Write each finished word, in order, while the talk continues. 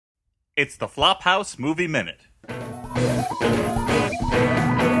It's the Flophouse Movie Minute.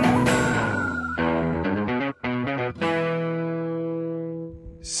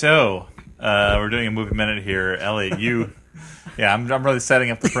 So, we're doing a movie minute here. Elliott, yeah, I'm really setting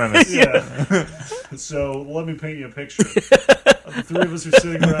up the premise. Yeah. So let me paint you a picture. The three of us are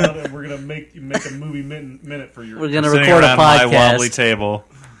sitting around, and we're gonna make a movie minute for you. We're gonna Sitting record a around my podcast. wobbly table.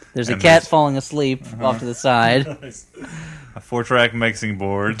 There's a and cat there's- falling asleep off to the side, A 4-track mixing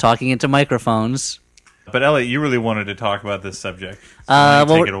board. talking into microphones. But Elliott, you really wanted to talk about this subject. So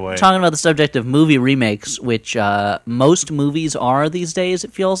take it away. We're talking about the subject of movie remakes, which most movies are these days.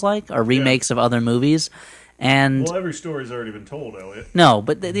 It feels like are remakes of other movies, and Well, every story's already been told, Elliott. no,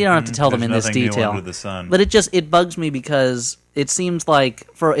 but they don't have to tell them There's in this nothing new detail. under the sun. But it bugs me because it seems like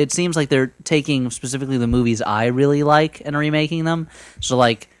they're taking specifically the movies I really like and remaking them. So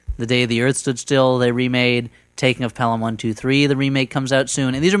like The Day the Earth Stood Still, they remade. Taking of Pelham 1, 2, 3, the remake comes out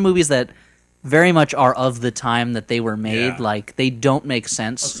soon, and these are movies that very much are of the time that they were made. Yeah. Like they don't make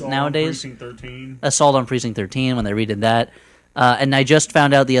sense Assault nowadays. on Precinct 13. Assault on Precinct 13 when they redid that. And I just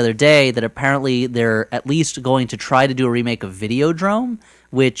found out the other day that apparently they're at least going to try to do a remake of Videodrome,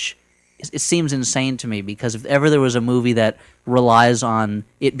 which it seems insane to me because if ever there was a movie that relies on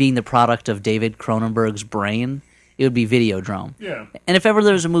it being the product of David Cronenberg's brain, it would be Videodrome. Yeah. And if ever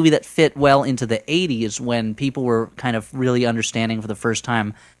there was a movie that fit well into the 80s when people were kind of really understanding for the first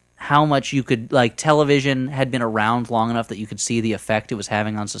time how much you could, like, television had been around long enough that you could see the effect it was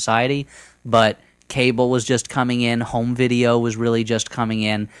having on society, but cable was just coming in, home video was really just coming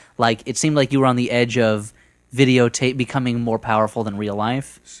in. Like, it seemed like you were on the edge of videotape becoming more powerful than real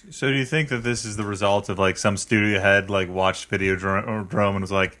life. So do you think that this is the result of like some studio head like watched Videodrome and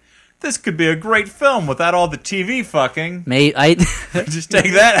was like, this could be a great film without all the TV fucking. Just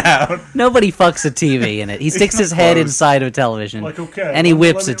take that out. Nobody fucks a TV in it. He sticks his head close. inside of a television, Like, okay, and he let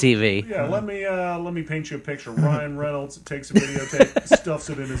me- whips a let me- TV. Yeah, let me paint you a picture. Ryan Reynolds takes a videotape,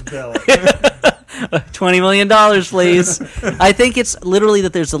 stuffs it in his belly. $20 million, please. I think it's literally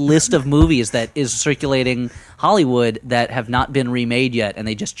that there's a list of movies that is circulating Hollywood that have not been remade yet, and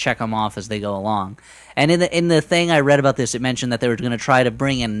they just check them off as they go along. And in the thing I read about this, it mentioned that they were going to try to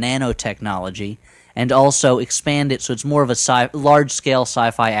bring in nanotechnology and also expand it so it's more of a large-scale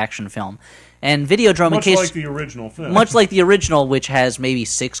sci-fi action film. And Videodrome, Much like the original film. much like the original, which has maybe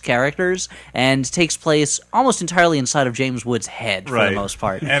 6 characters and takes place almost entirely inside of James Woods' head for the most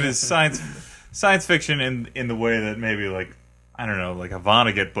part. And it's science fiction in the way that maybe like, I don't know, like a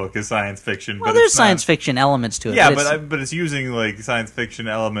Vonnegut book is science fiction. Well, but there's it's not, science fiction elements to it. Yeah, it's- but it's using like science fiction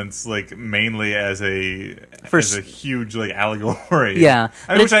elements like mainly as a huge like allegory. Yeah,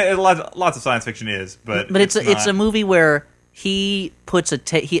 I mean, lots of science fiction is, but it's a movie where he puts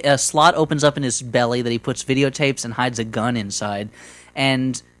a slot opens up in his belly that he puts videotapes and hides a gun inside,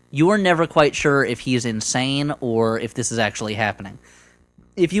 and you are never quite sure if he's insane or if this is actually happening.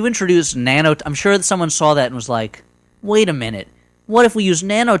 If you introduce I'm sure that someone saw that and was like, wait a minute, what if we use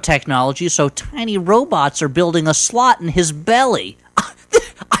nanotechnology so tiny robots are building a slot in his belly?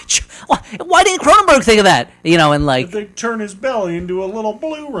 Why didn't Cronenberg think of that? And like, They turn his belly into a little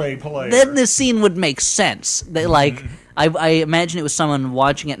Blu-ray player. then this scene would make sense. They, like, I imagine it was someone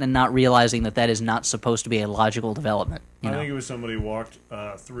watching it and not realizing that is not supposed to be a logical development. I think it was somebody who walked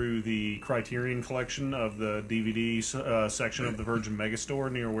through the Criterion collection of the DVD section of the Virgin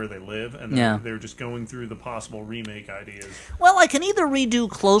Megastore near where they live, and they were just going through the possible remake ideas. Well, I can either redo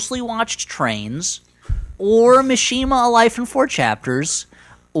Closely Watched Trains, or Mishima: A Life in 4 Chapters,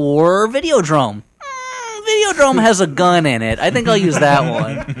 or Videodrome. Videodrome has a gun in it. I think I'll use that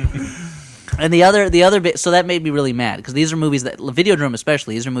one. And the other bit, so that made me really mad because these are movies that Videodrome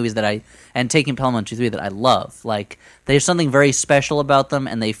especially. These are movies that and Taking Pelham 1, 2, 3 that I love. Like there's something very special about them,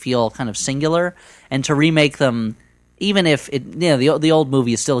 and they feel kind of singular. And to remake them, even if the old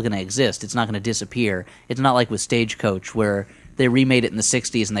movie is still going to exist, it's not going to disappear. It's not like with Stagecoach where they remade it in the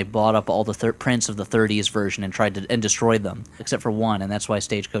 60s and they bought up all the prints of the 30s version and tried to and destroyed them, except for one, and that's why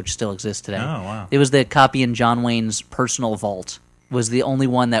Stagecoach still exists today. Oh, wow. It was the copy in John Wayne's personal vault. Was the only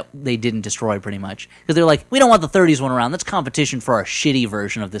one that they didn't destroy, pretty much. Because they're like, we don't want the 30s one around. That's competition for our shitty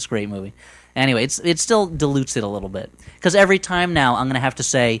version of this great movie. Anyway, it still dilutes it a little bit. Because every time now, I'm going to have to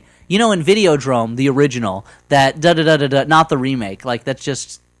say, in Videodrome, the original, that da-da-da-da-da, not the remake. Like, that's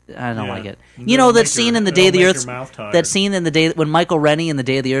just, I don't like it. That scene in The Day of the Earth, that scene in The Day, when Michael Rennie in The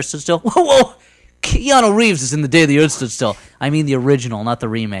Day of the Earth stood still, whoa, Keanu Reeves is in The Day the Earth Stood Still. I mean the original, not the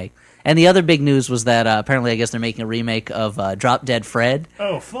remake. And the other big news was that apparently, I guess they're making a remake of Drop Dead Fred.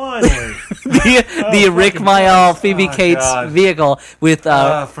 Oh, finally! the Rick Mayall, Phoebe Cates vehicle with...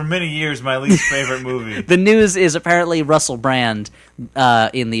 for many years, my least favorite movie. The news is apparently Russell Brand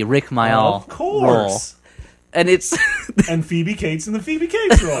in the Rick Mayall role. And it's... and Phoebe Cates in the Phoebe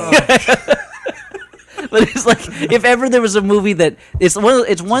Cates role. But it's like, if ever there was a movie that it's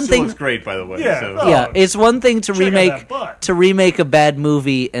one thing. Looks great, by the way. Yeah, so. Yeah, it's one thing to remake a bad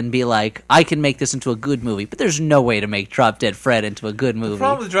movie and be like, I can make this into a good movie, but there's no way to make Drop Dead Fred into a good movie. The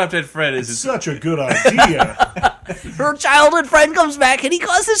problem with Drop Dead Fred is it's such a good idea. Her childhood friend comes back and he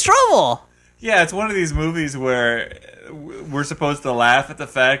causes trouble. Yeah, it's one of these movies where we're supposed to laugh at the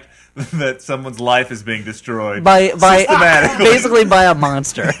fact that someone's life is being destroyed by basically by a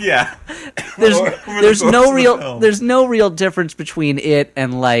monster. Yeah. There's no real difference between it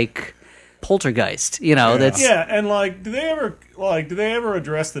and like Poltergeist, and like do they ever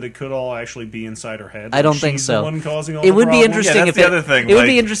address that it could all actually be inside her head? I don't think so. The one causing all it would be interesting if the other thing. It would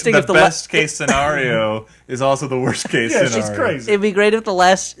be interesting if the best case scenario is also the worst case scenario. Yeah, she's crazy. It'd be great if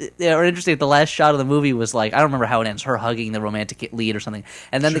interesting if the last shot of the movie was like, I don't remember how it ends, her hugging the romantic lead or something,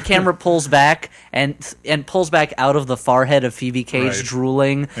 and then the camera pulls back and pulls back out of the forehead of Phoebe Cates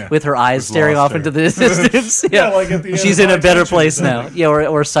drooling with her eyes staring off into the distance. Like at the end she's in a better place now. Yeah,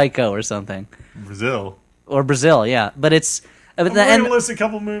 or Psycho or something. Brazil, yeah. But it's... We're going to list a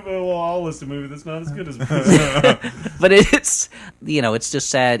couple movies. Well, I'll list a movie that's not as good as Brazil. But it's, it's just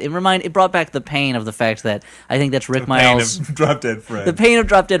sad. It brought back the pain of the fact that I think that's Rick Mayall's... The pain of Drop Dead Fred. The pain of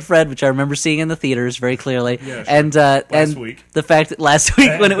Drop Dead Fred, which I remember seeing in the theaters very clearly. Yeah, sure. And last week. The fact that last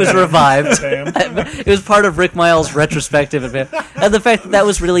week when it was revived, it was part of Rick Mayall's retrospective. And the fact that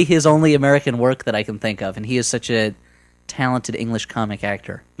was really his only American work that I can think of. And he is such a talented English comic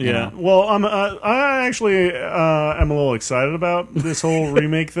actor. Yeah. Well, I actually am a little excited about this whole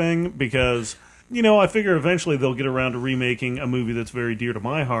remake thing because, I figure eventually they'll get around to remaking a movie that's very dear to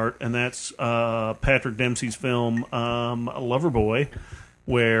my heart, and that's Patrick Dempsey's film Loverboy,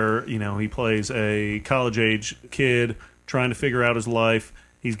 where, he plays a college-age kid trying to figure out his life.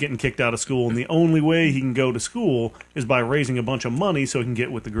 He's getting kicked out of school, and the only way he can go to school is by raising a bunch of money so he can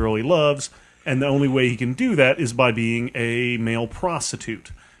get with the girl he loves. And the only way he can do that is by being a male prostitute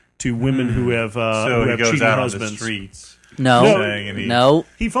to women who have cheating out husbands. On the streets. No.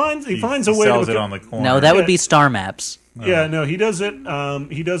 He finds a way sells to it on the corner. No, that would be Star Maps. Yeah, no, he does it.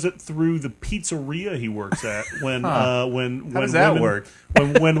 He does it through the pizzeria he works at. When How does that work?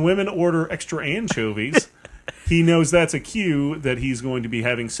 When women order extra anchovies. He knows that's a cue that he's going to be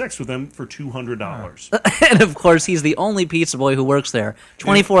having sex with them for $200. And of course, he's the only pizza boy who works there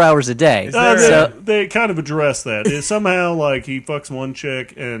 24 hours a day. They kind of address that. Somehow, like, he fucks one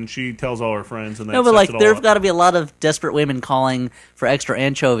chick and she tells all her friends. And there've got to be a lot of desperate women calling for extra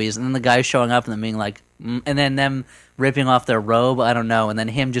anchovies, and then the guy showing up and them being like, and then them ripping off their robe, I don't know, and then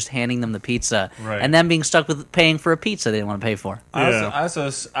him just handing them the pizza, and them being stuck with paying for a pizza they didn't want to pay for. Yeah.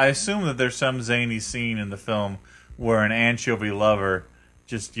 I assume that there's some zany scene in the film where an anchovy lover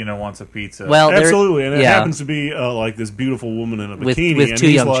just wants a pizza. Well, absolutely, and it happens to be like this beautiful woman in a bikini with and two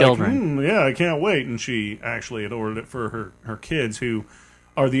he's young like, children. Yeah, I can't wait. And she actually had ordered it for her kids, who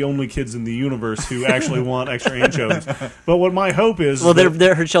are the only kids in the universe who actually want extra anchovies. But what my hope is,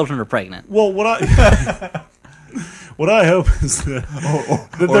 her children are pregnant. Well, what I hope is that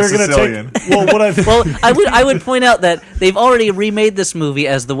they're going to take. Well, I would point out that they've already remade this movie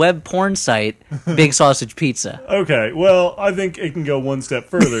as the web porn site Big Sausage Pizza. Okay, well, I think it can go one step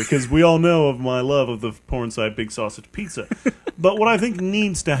further because we all know of my love of the porn site Big Sausage Pizza. But what I think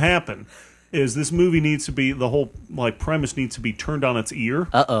needs to happen is this movie needs to be, the whole premise needs to be turned on its ear.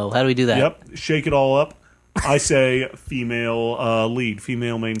 Uh-oh, how do we do that? Yep, shake it all up. I say female lead,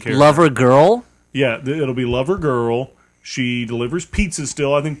 female main character. Lover girl? Yeah, it'll be lover girl. She delivers pizzas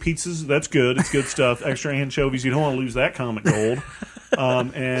still. I think pizzas, that's good. It's good stuff. Extra anchovies, you don't want to lose that comic gold.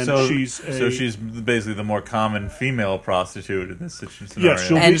 She's basically the more common female prostitute in this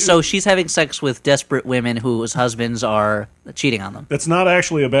scenario. Yeah, so she's having sex with desperate women whose husbands are cheating on them. That's not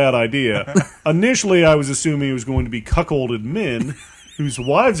actually a bad idea. Initially, I was assuming it was going to be cuckolded men whose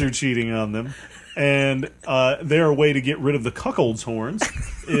wives are cheating on them. And their way to get rid of the cuckold's horns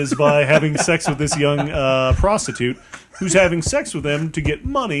is by having sex with this young prostitute who's having sex with them to get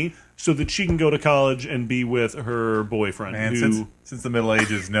money so that she can go to college and be with her boyfriend. And since the Middle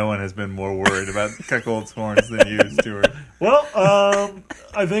Ages, no one has been more worried about cuckold's horns than you, Stuart. Well,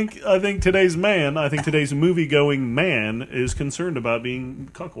 I think today's movie-going man is concerned about being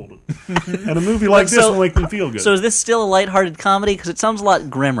cuckolded, and a movie like this will make them feel good. So is this still a lighthearted comedy? Because it sounds a lot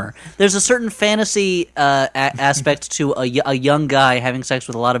grimmer. There's a certain fantasy aspect to a young guy having sex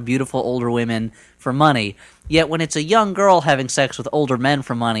with a lot of beautiful older women for money. Yet when it's a young girl having sex with older men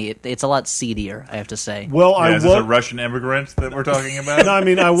for money, it's a lot seedier, I have to say. Well, is this a Russian immigrant that we're talking about? No, I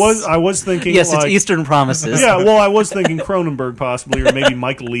mean, I was thinking. Yes, it's Eastern Promises. Yeah, well, I was thinking Cronenberg possibly, or maybe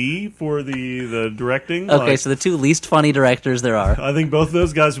Mike Leigh for the directing. Okay, so the two least funny directors there are. I think both of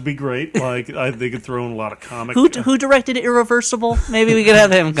those guys would be great. They could throw in a lot of comic. Who directed Irreversible? Maybe we could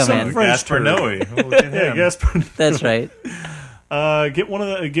have him come in. Gaspar Noé. Yeah, Gaspar. That's right. Get one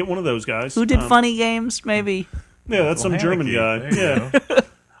of those guys. Who did Funny Games? Maybe. Yeah, that's some German guy. Yeah.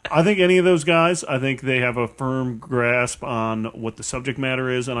 I think any of those guys, I think they have a firm grasp on what the subject matter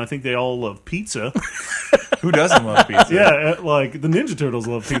is, and I think they all love pizza. Who doesn't love pizza? Yeah, like the Ninja Turtles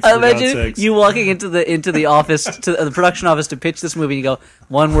love pizza. I imagine you walking into the office, to the production office, to pitch this movie, and you go,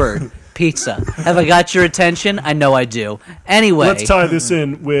 one word, pizza. Have I got your attention? I know I do. Anyway, let's tie this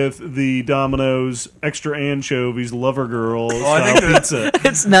in with the Domino's extra anchovies lover girl pizza.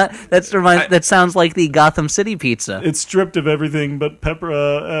 It's not. That sounds like the Gotham City pizza. It's stripped of everything but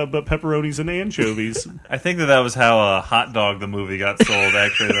pepperonis and anchovies. I think that was how Hot Dog the movie got sold.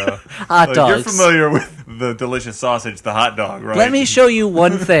 Actually, though, hot dogs. You're familiar with the delicious sausage, the hot dog, right? Let me show you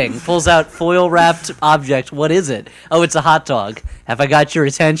one thing. Pulls out foil wrapped object. What is it? Oh, it's a hot dog. Have I got your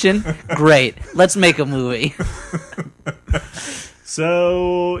attention? Great. Let's make a movie.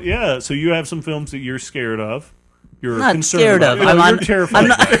 So you have some films that you're scared of. You're not concerned scared about. of. You're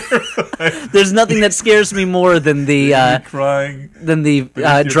terrified. There's nothing that scares me more than the crying than the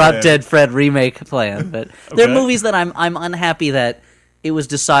Drop Dead Fred remake plan. But there are movies that I'm unhappy that it was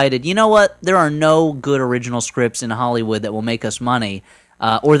decided. You know what? There are no good original scripts in Hollywood that will make us money.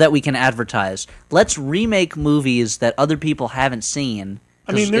 Or that we can advertise. Let's remake movies that other people haven't seen.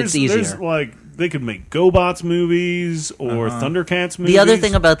 I mean, there's like they could make GoBots movies or Thundercats movies. The other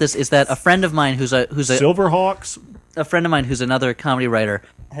thing about this is that a friend of mine who's a Silverhawks, a friend of mine who's another comedy writer,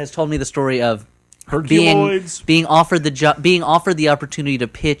 has told me the story of Herculoids being offered the opportunity to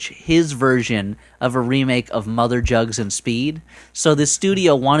pitch his version of a remake of Mother Jugs and Speed. So the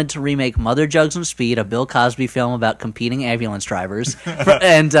studio wanted to remake Mother Jugs and Speed, a Bill Cosby film about competing ambulance drivers,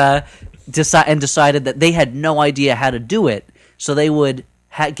 and decided that they had no idea how to do it, so they would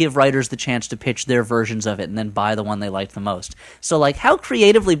give writers the chance to pitch their versions of it and then buy the one they liked the most. So, like, how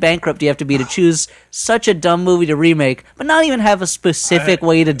creatively bankrupt do you have to be to choose such a dumb movie to remake, but not even have a specific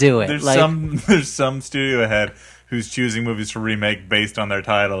way to do it? There's some studio head who's choosing movies to remake based on their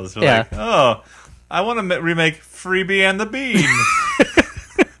titles. They're like, oh, I want to remake Freebie and the Bean.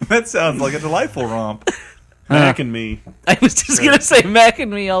 That sounds like a delightful romp. Mac and Me. I was just going to say Mac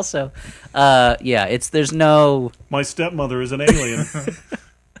and Me also. There's no... My Stepmother is an Alien.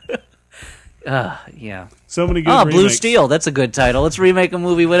 Yeah. So many good remakes. Blue Steel. That's a good title. Let's remake a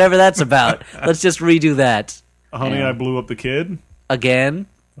movie, whatever that's about. Let's just redo that. Honey, I Blew Up the Kid. Again.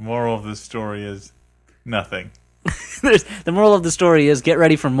 The moral of this story is nothing. The moral of the story is get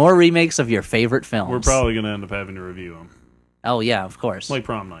ready for more remakes of your favorite films. We're probably going to end up having to review them. Oh, yeah, of course. Like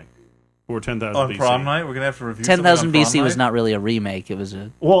Prom Night. Or 10,000 BC. On Prom Night? We're going to have to review 10,000 BC night? was not really a remake. It was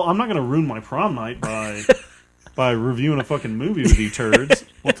a... Well, I'm not going to ruin my prom night by reviewing a fucking movie with you turds.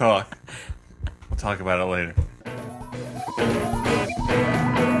 We'll talk. We'll talk about it later.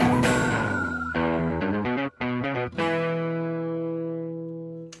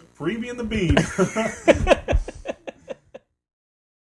 Freebie and the Bean.